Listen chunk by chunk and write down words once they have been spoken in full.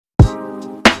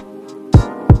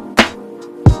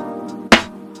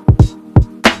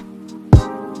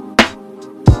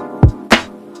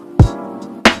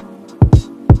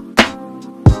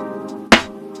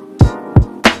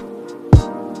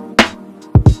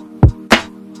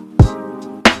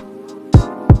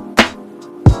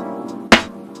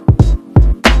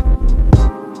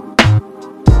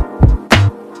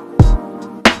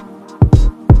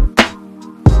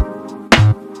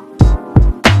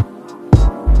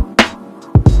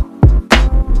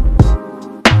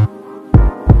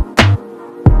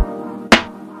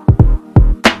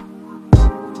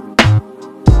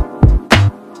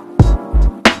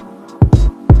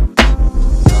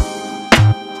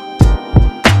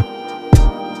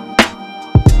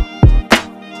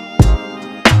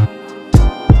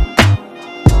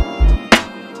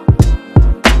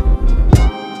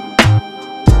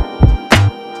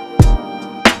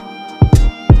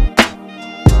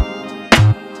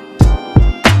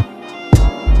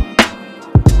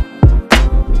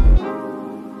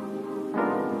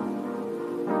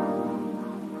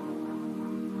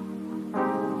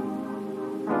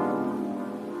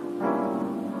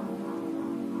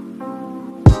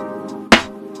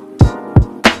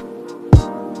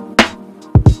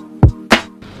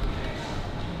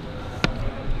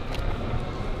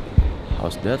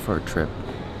how's that for a trip?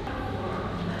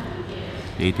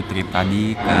 Yaitu trip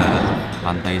tadi ke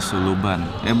pantai Suluban.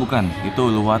 Bukan, itu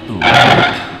Uluwatu.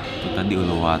 Itu tadi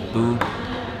Uluwatu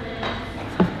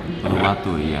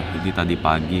ya. Jadi tadi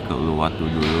pagi ke Uluwatu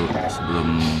dulu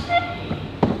sebelum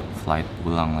flight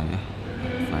pulang lah ya.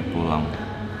 Flight pulang.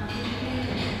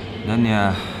 Dan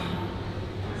ya,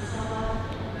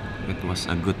 it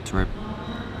was a good trip.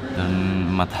 Dan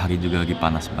matahari juga lagi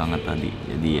panas banget tadi.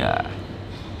 Jadi ya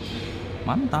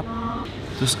mantap.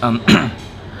 Terus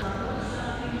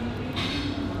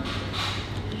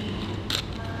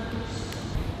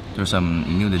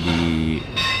ini udah di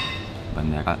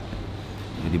bandara.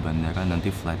 Jadi bandara nanti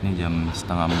flightnya jam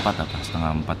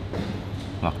 3:30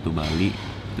 waktu Bali.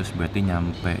 Terus berarti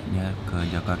nyampe nya ke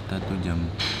Jakarta tuh jam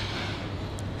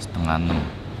 5:30.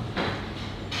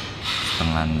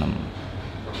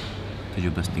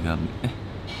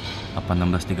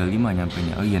 16:35 nyampe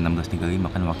nya. Oh iya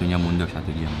 16:35 kan, waktunya mundur 1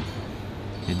 jam.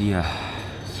 Jadi ya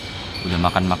udah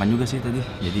makan juga sih tadi.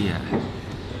 Jadi ya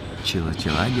chill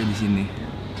aja di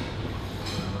sini.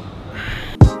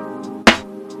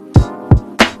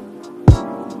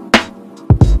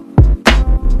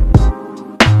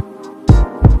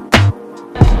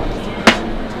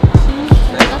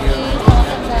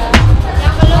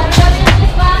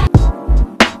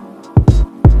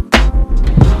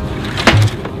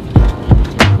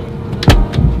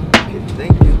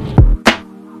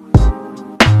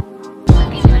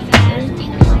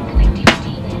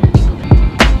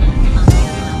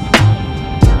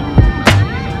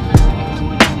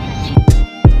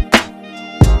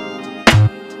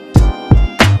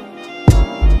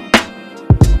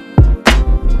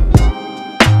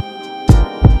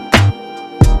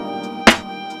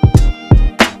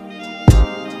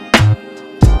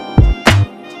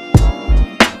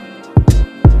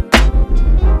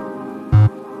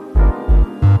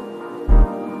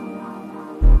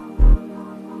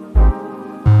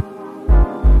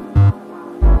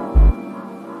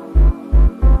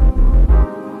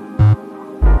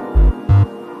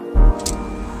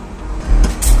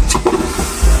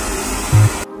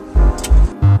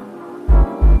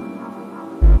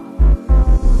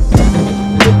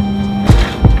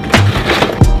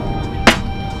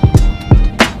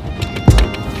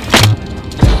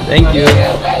 Thank you.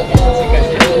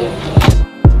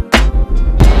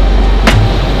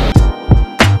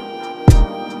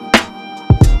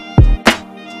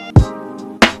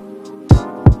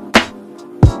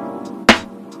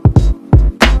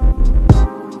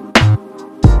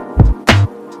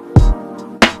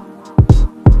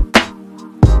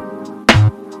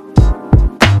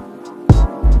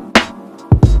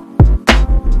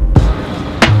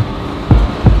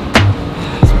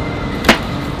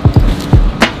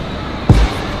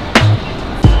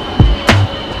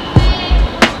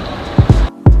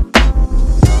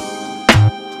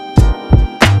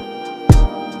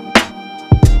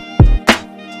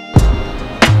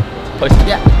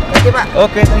 Ya, oke Pak.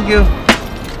 Oke, thank you.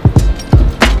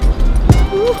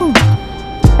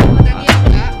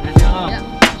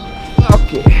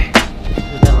 Oke.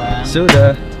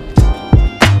 Sudah.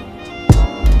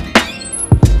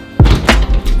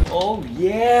 Oh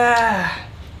yeah.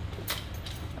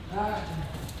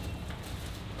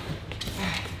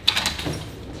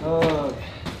 Oh.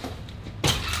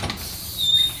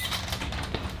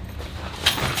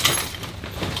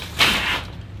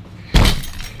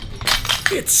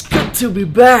 It's good to be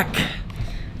back.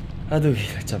 Aduh,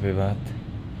 gila, capek banget.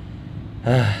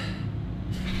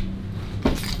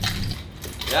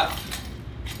 Ya.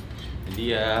 Jadi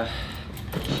ya,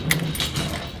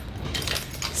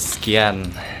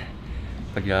 sekian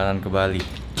perjalanan ke Bali.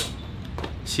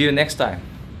 See you next time.